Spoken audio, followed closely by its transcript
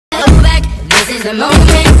is the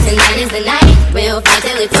moment, tonight is the night. We'll fight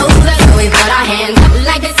till it's over, so we put our hands up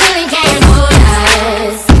like the ceiling can't hold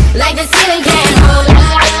us. Like the ceiling can't hold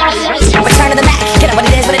us. Return to the Mac, get up what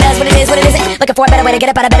it is, what it does, what it is, what it isn't. Looking for a better way to get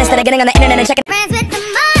up out of bed instead of getting on the internet and checking. Friends with the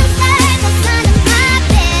monster that's under my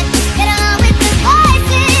bed. Get on with the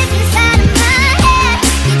voices inside of my head.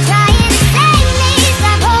 You're trying to save me,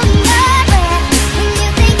 stop holding your breath. When you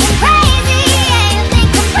think I'm crazy, yeah, you think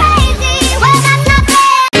I'm crazy. Well, that's not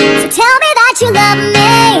fair. So tell me that you love me,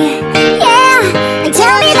 yeah, and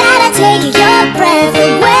tell me that I take your breath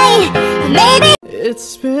away. Maybe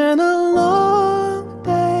it's been a long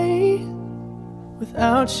day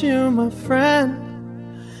without you, my friend,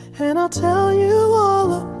 and I'll tell you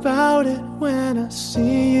all about it when I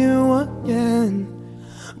see you again.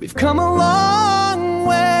 We've come a long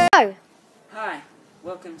way. Hi,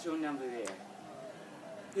 welcome to another video.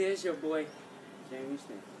 Here's your boy, Jamie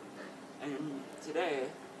Smith, and today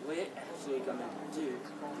we're actually gonna do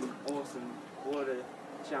an awesome water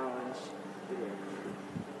challenge video.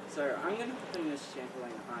 So I'm gonna put in this shampoo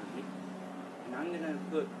honey, and I'm gonna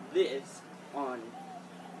put this on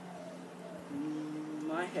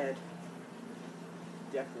my head,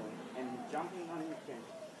 definitely, and jumping on your chin.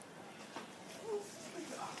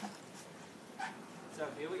 So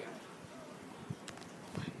here we go.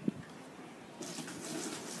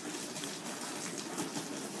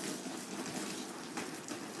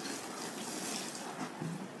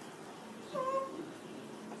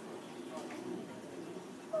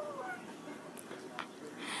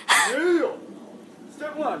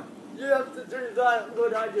 Step 1, you have to do that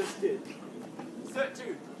what I just did. Step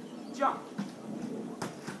 2, jump.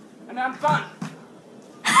 And have fun.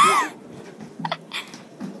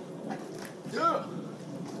 Yeah.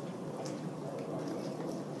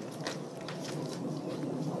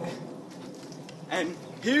 And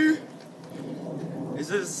here is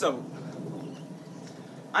the soap.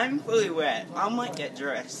 I'm fully wet. I might get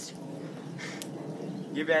dressed.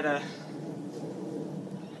 You better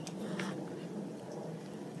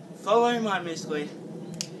follow my Musical.ly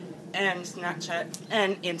and Snapchat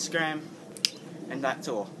and Instagram, and that's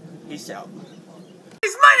all. Peace out.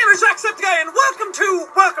 My name is Jacksepticeye, and welcome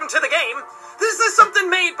to the game. This is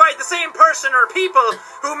something made by the same person or people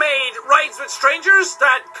who made Rides with Strangers,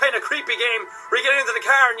 that kind of creepy game where you get into the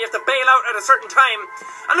car and you have to bail out at a certain time.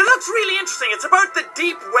 And it looks really interesting. It's about the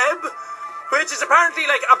deep web, which is apparently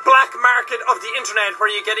like a black market of the internet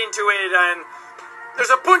where you get into it and there's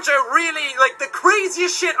a bunch of really, like, the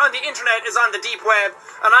craziest shit on the internet is on the deep web,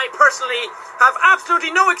 and I personally have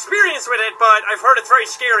absolutely no experience with it, but I've heard it's very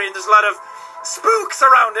scary and there's a lot of spooks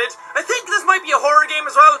around it. I think this might be a horror game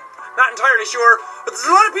as well, not entirely sure, but there's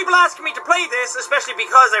a lot of people asking me to play this, especially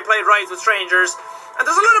because I played Rides with Strangers, and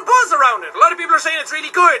there's a lot of buzz around it. A lot of people are saying it's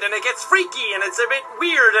really good, and it gets freaky, and it's a bit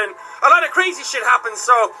weird, and a lot of crazy shit happens,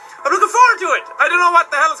 so I'm looking forward to it. I don't know what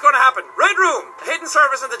the hell is going to happen. Red Room, a hidden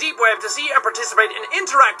service on the deep web to see and participate in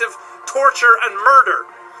interactive torture and murder.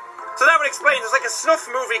 So that would explain, there's like a snuff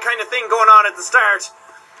movie kind of thing going on at the start,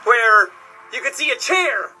 where you could see a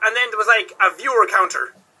chair, and then there was like a viewer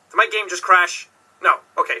counter. Did my game just crash? No.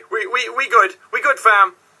 Okay, we good. We good,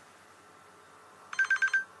 fam.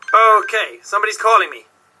 Okay, somebody's calling me.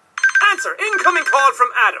 Answer, incoming call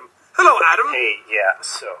from Adam. Hello, Adam. Hey, yeah,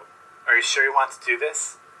 so, are you sure you want to do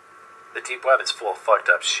this? The deep web is full of fucked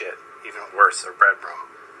up shit. Even worse, a Red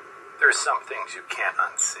Room. There's some things you can't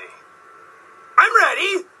unsee. I'm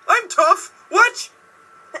ready. I'm tough. What?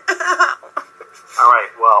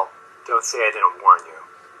 Alright, well, don't say I didn't warn you.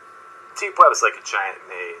 The deep web is like a giant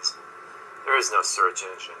maze. There is no search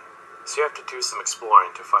engine, so you have to do some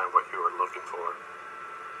exploring to find what you are looking for.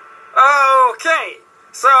 Okay.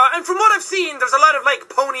 So, and from what I've seen, there's a lot of, like,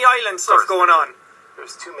 Pony Island stuff going on.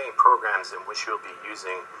 There's two main programs in which you'll be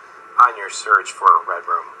using on your search for a Red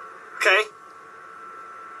Room. Okay.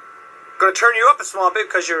 Gonna turn you up a small bit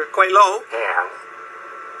because you're quite low.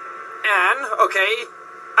 And, okay.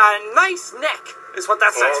 A nice neck is what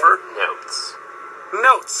that stands for. Notes.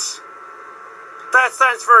 Notes. That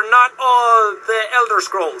stands for not all the Elder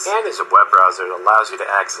Scrolls. And is a web browser that allows you to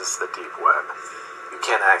access the deep web. You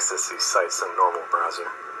can't access these sites on a normal browser.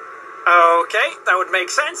 Okay, that would make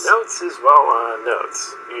sense. Notes is, well,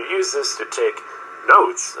 notes. You use this to take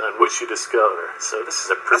notes on what you discover, so this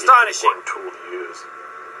is a pretty important tool to use.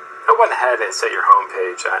 I went ahead and set your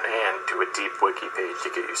homepage on and do a deep wiki page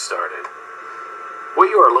to get you started.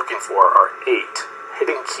 What you are looking for are 8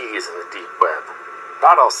 hidden keys in the deep web.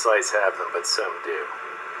 Not all sites have them, but some do.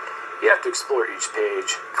 You have to explore each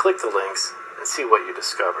page, click the links, and see what you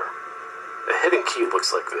discover. A hidden key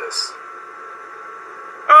looks like this.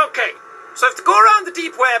 Okay, so I have to go around the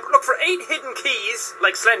deep web, look for 8 hidden keys,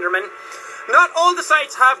 like Slenderman, Not all the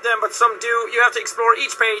sites have them, but some do. You have to explore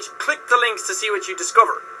each page, click the links to see what you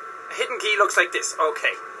discover. A hidden key looks like this.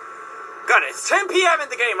 Okay. Got it. It's 10 p.m. in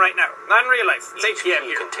the game right now. Not in real life. It's 8 p.m.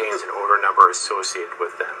 Each key here. contains an order number associated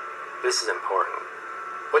with them. This is important.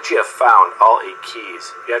 Once you have found all 8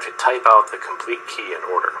 keys, you have to type out the complete key in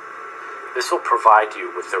order. This will provide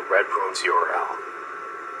you with the Red Room's URL.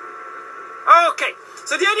 Okay.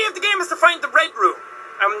 So the idea of the game is to find the Red Room.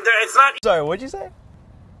 It's not... Sorry, what'd you say?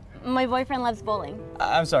 My boyfriend loves bowling.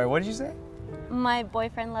 I'm sorry, what did you say? My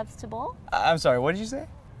boyfriend loves to bowl. I'm sorry, what did you say?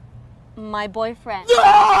 My boyfriend.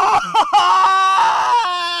 I'm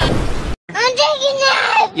taking a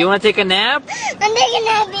nap. You want to take a nap? I'm taking a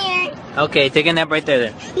nap here. Okay, take a nap right there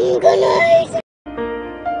then. Good night.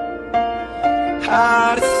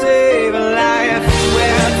 How to save a life?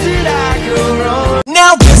 Where did I go wrong?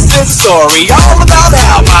 Now this is a story all about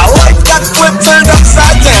how my life got flipped, turned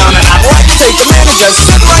upside down, and I'd like to take a minute, just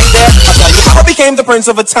sit right there. I'll tell you how I became the prince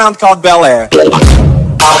of a town called Bel Air.